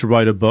qualified to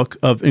write a book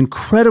of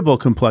incredible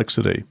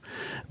complexity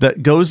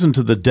that goes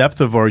into the depth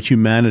of our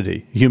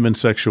humanity, human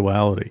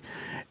sexuality.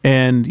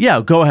 And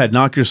yeah, go ahead,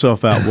 knock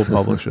yourself out. We'll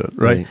publish it,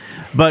 right?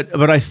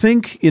 But I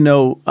think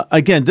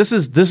again, this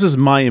is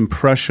my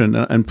impression,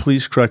 and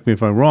please correct me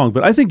if I'm wrong.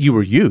 But I think you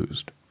were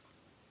used.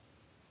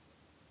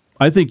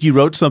 I think you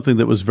wrote something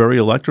that was very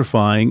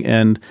electrifying,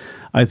 and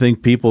I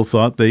think people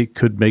thought they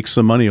could make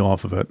some money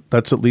off of it.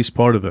 That's at least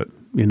part of it,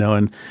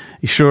 And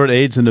sure, it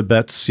aids and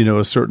abets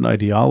a certain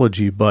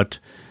ideology, but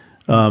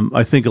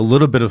I think a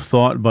little bit of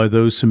thought by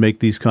those who make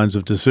these kinds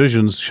of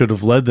decisions should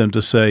have led them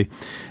to say,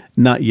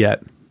 not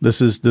yet. This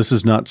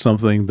is not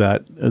something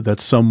that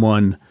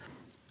someone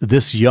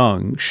this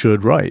young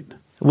should write.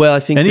 Well,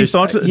 I think any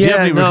thoughts? Do you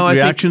have any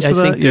reactions to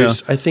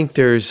that? I think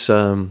there's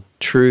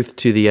truth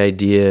to the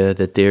idea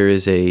that there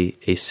is a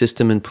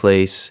system in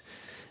place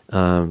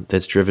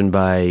that's driven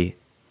by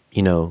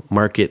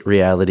market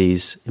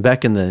realities.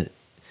 Back in the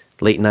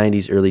late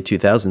 90s, early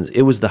 2000s,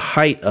 it was the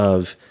height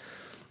of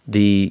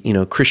the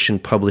Christian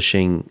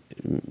publishing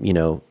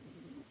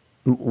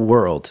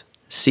world.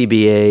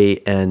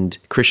 CBA and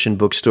Christian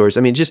bookstores.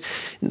 I mean, just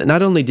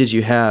not only did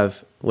you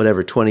have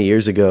 20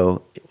 years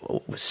ago,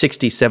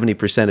 60,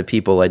 70% of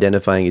people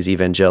identifying as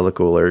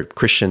evangelical or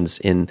Christians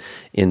in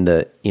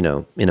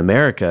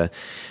America,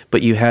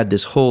 but you had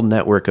this whole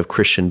network of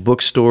Christian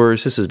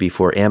bookstores. This is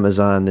before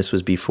Amazon. This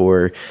was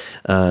before,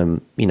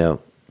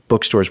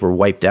 bookstores were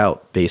wiped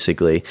out,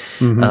 basically.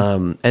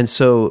 And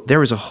so there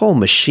was a whole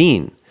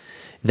machine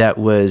that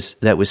was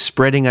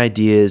spreading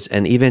ideas,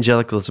 and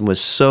evangelicalism was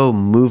so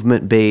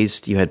movement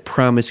based. You had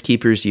Promise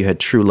Keepers, you had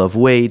True Love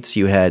Waits,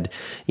 you had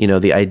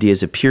the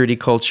ideas of purity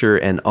culture,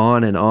 and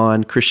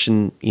on.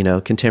 Christian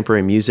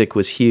contemporary music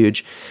was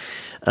huge,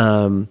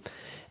 and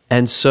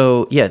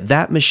so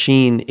that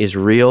machine is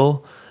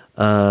real.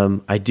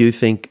 I do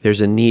think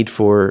there's a need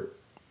for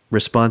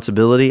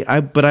responsibility.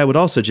 But I would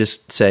also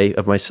just say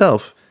of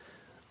myself,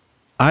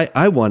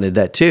 I wanted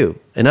that too.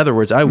 In other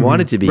words, I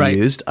wanted to be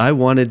used. I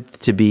wanted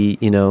to be,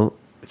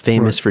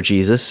 famous for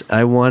Jesus.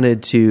 I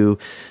wanted to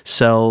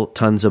sell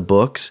tons of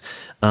books.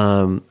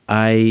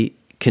 I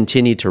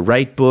continued to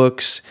write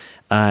books.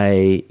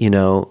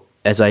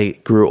 As I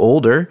grew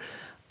older,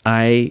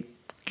 I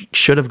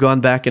should have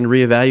gone back and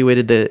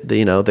reevaluated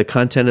the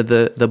content of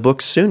the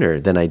book sooner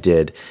than I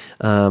did.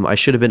 I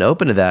should have been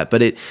open to that.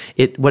 But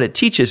what it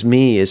teaches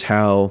me is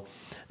how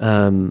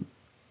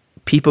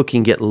people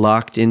can get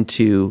locked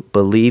into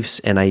beliefs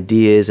and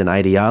ideas and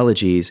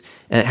ideologies,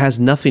 and it has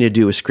nothing to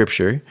do with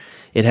Scripture.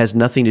 It has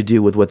nothing to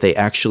do with what they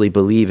actually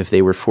believe if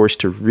they were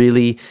forced to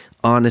really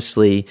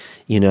honestly,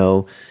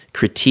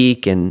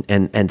 critique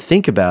and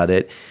think about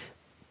it.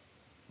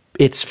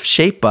 It's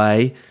shaped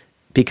by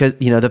because,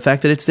 the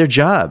fact that it's their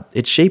job.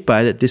 It's shaped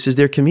by that this is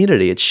their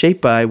community. It's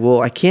shaped by,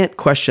 well, I can't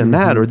question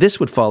that, or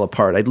this would fall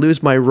apart. I'd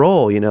lose my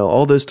role,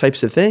 all those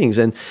types of things.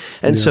 And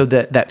so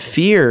that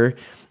fear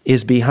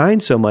is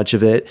behind so much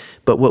of it,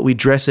 but what we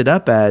dress it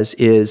up as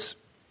is,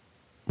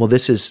 well,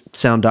 this is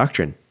sound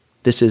doctrine.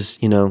 This is,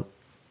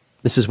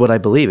 This is what I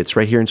believe. It's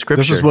right here in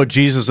Scripture. This is what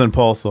Jesus and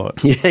Paul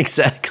thought. Yeah,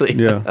 exactly.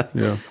 Yeah,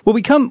 yeah. Well,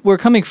 we're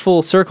coming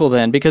full circle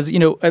then, because,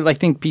 I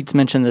think Pete's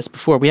mentioned this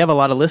before. We have a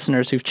lot of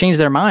listeners who've changed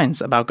their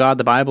minds about God,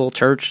 the Bible,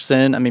 church,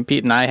 sin. I mean,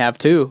 Pete and I have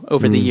too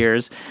over the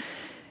years.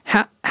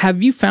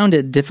 Have you found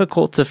it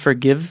difficult to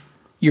forgive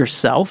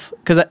yourself?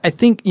 Because I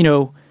think,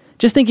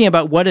 just thinking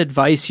about what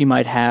advice you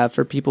might have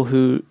for people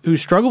who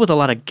struggle with a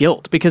lot of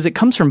guilt, because it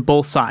comes from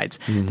both sides.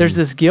 Mm-hmm. There's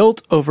this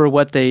guilt over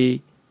what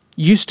they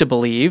used to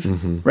believe,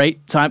 right?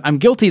 So I'm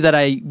guilty that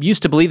I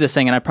used to believe this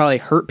thing, and I probably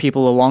hurt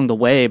people along the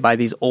way by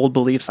these old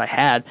beliefs I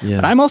had. Yeah.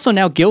 But I'm also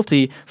now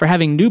guilty for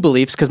having new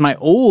beliefs because my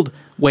old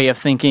way of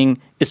thinking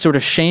is sort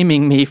of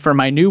shaming me for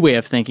my new way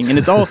of thinking. And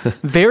it's all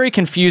very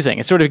confusing.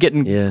 It's sort of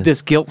getting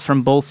this guilt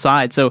from both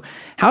sides. So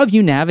how have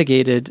you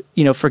navigated,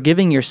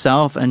 forgiving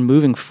yourself and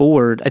moving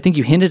forward? I think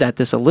you hinted at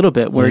this a little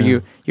bit, where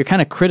you're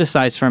kind of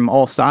criticized from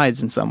all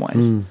sides in some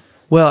ways.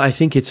 Well, I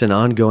think it's an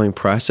ongoing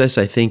process.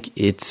 I think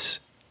it's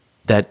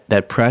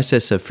that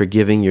process of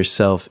forgiving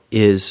yourself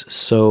is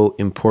so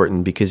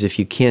important, because if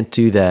you can't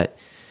do that,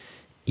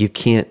 you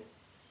can't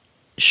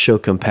show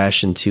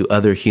compassion to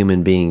other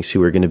human beings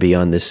who are going to be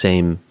on the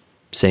same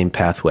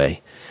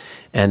pathway.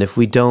 And if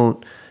we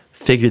don't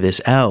figure this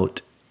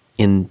out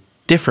in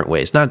different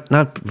ways, not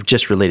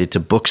just related to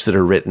books that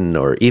are written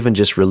or even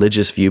just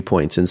religious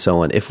viewpoints and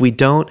so on, if we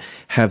don't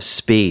have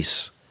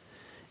space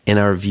in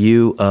our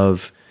view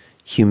of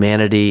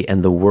humanity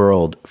and the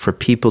world for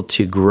people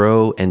to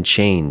grow and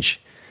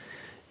change,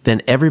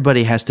 then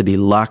everybody has to be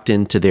locked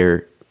into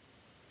their,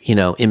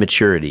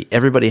 immaturity.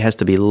 Everybody has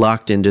to be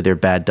locked into their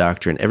bad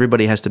doctrine.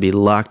 Everybody has to be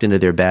locked into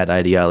their bad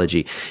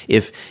ideology.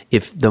 If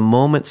the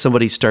moment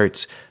somebody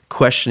starts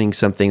questioning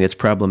something that's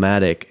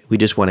problematic, we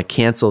just want to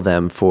cancel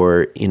them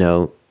for,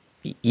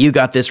 you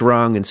got this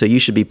wrong, and so you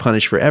should be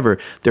punished forever.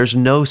 There's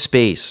no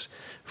space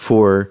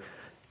for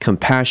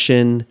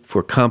compassion,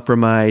 for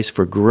compromise,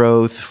 for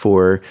growth,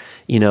 for,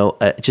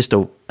 just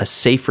a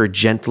safer,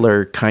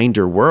 gentler,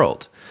 kinder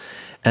world.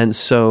 And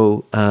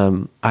so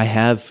I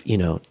have,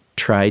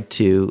 tried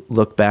to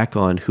look back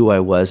on who I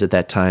was at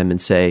that time and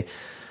say,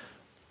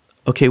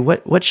 okay,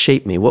 what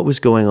shaped me? What was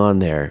going on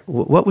there?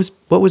 What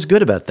was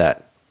good about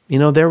that?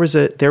 There was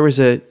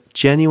a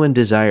genuine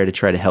desire to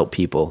try to help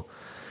people.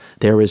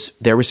 There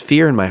was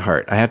fear in my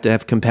heart. I have to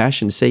have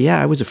compassion to say,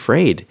 yeah, I was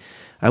afraid.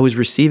 I was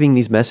receiving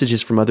these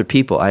messages from other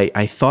people.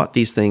 I thought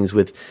these things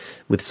with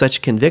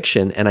such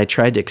conviction, and I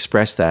tried to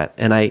express that.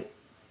 And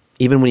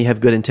even when you have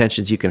good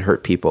intentions, you can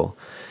hurt people.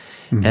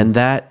 Mm-hmm. And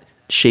that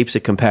shapes a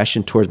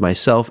compassion towards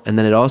myself, and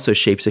then it also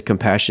shapes a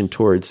compassion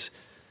towards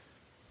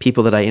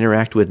people that I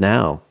interact with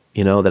now,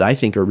 that I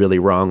think are really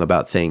wrong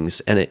about things.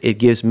 And it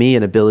gives me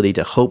an ability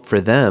to hope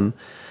for them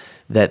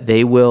that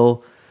they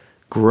will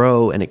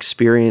grow and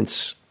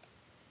experience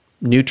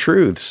new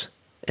truths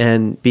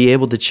and be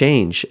able to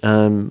change.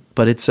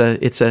 But it's a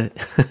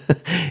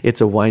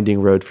it's a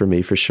winding road for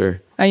me, for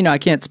sure. I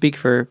can't speak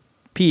for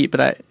Pete,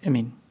 but I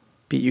mean,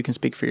 Pete, you can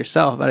speak for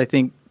yourself. But I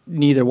think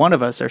neither one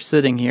of us are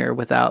sitting here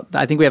without,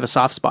 I think we have a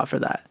soft spot for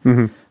that,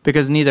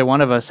 because neither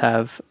one of us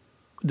have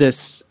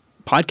this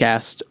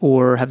podcast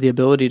or have the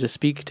ability to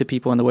speak to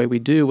people in the way we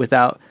do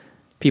without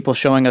people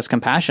showing us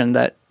compassion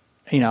that,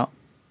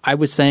 I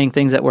was saying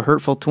things that were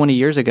hurtful 20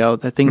 years ago,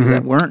 the things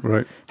that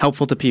weren't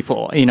helpful to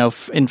people,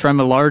 in front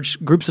of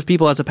large groups of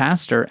people as a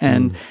pastor.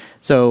 And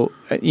so,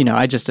 I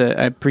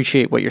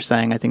appreciate what you're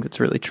saying. I think that's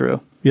really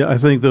true. Yeah, I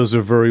think those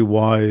are very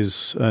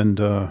wise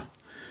and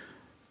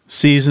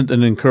seasoned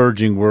and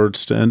encouraging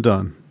words to end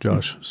on,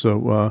 Josh.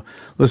 So,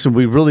 listen,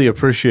 we really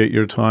appreciate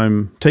your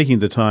time, taking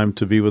the time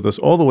to be with us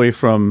all the way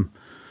from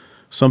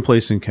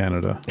someplace in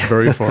Canada,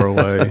 very far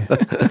away,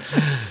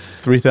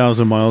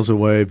 3,000 miles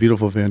away,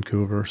 beautiful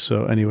Vancouver.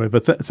 So anyway,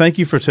 but thank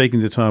you for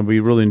taking the time. We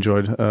really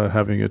enjoyed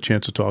having a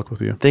chance to talk with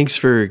you. Thanks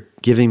for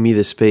giving me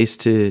the space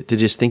to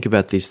just think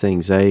about these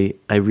things. I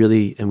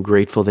really am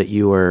grateful that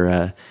you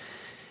are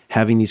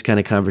having these kind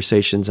of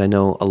conversations. I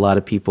know a lot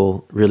of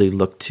people really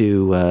look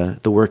to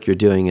the work you're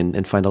doing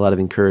and find a lot of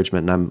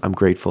encouragement, and I'm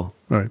grateful.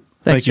 All right.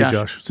 Thanks, Thank you,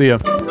 Josh. See ya.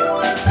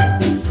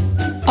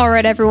 All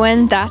right,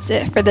 everyone, that's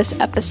it for this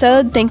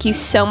episode. Thank you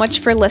so much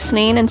for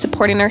listening and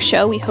supporting our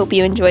show. We hope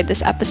you enjoyed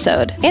this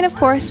episode. And of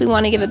course, we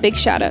want to give a big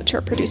shout out to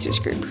our producers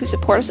group who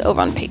support us over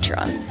on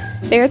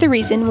Patreon. They are the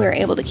reason we are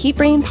able to keep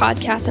bringing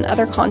podcasts and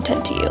other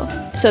content to you.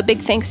 So a big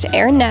thanks to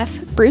Aaron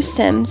Neff, Bruce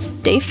Sims,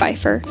 Dave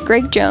Pfeiffer,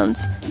 Greg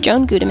Jones,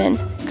 Joan Gudeman,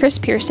 Chris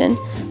Pearson,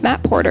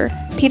 Matt Porter,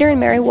 Peter and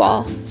Mary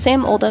Wall,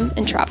 Sam Oldham,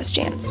 and Travis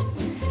Jantz.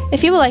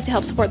 If you would like to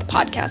help support the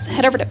podcast,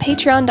 head over to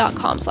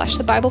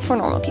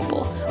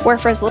patreon.com/thebiblefornormalpeople, where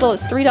for as little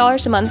as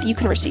 $3 a month, you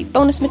can receive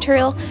bonus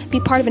material, be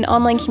part of an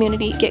online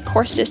community, get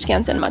course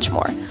discounts, and much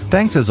more.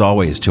 Thanks as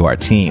always to our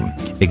team.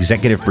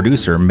 Executive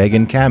producer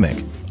Megan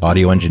Kamick,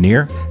 audio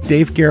engineer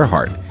Dave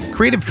Gerhardt,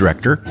 creative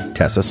director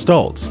Tessa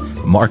Stoltz,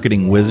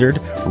 marketing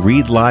wizard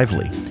Reed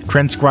Lively,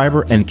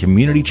 transcriber and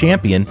community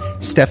champion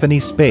Stephanie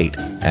Spate,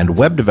 and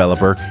web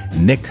developer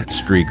Nick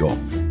Striegel.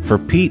 For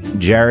Pete,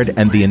 Jared,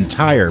 and the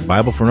entire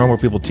Bible for Normal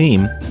People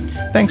team,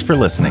 thanks for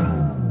listening.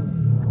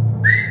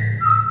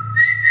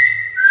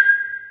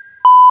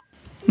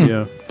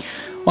 Yeah.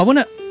 Well, I want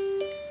to.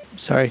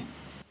 Sorry.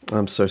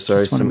 I'm so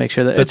sorry. Just want to make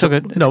sure that it's okay.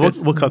 It's No, good.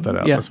 we'll cut that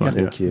out. Yeah, That's fine.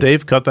 yeah. Thank you.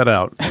 Dave, cut that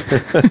out.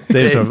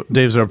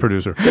 Dave's our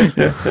producer.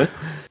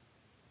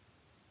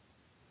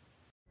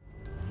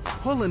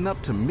 Pulling up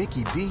to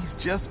Mickey D's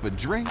just for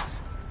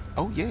drinks?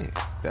 Oh yeah,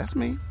 that's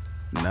me.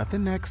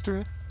 Nothing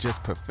extra,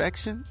 just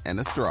perfection and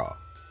a straw.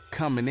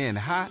 Coming in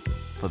hot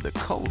for the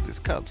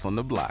coldest cups on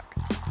the block.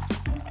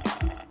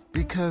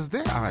 Because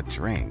there are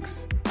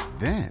drinks.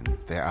 Then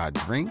there are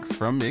drinks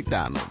from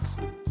McDonald's.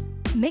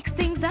 Mix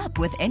things up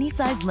with any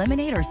size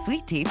lemonade or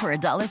sweet tea for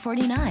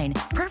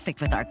 $1.49.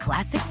 Perfect with our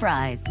classic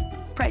fries.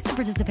 Price and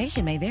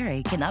participation may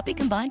vary. Cannot be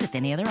combined with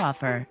any other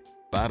offer.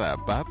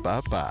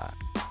 Ba-da-ba-ba-ba.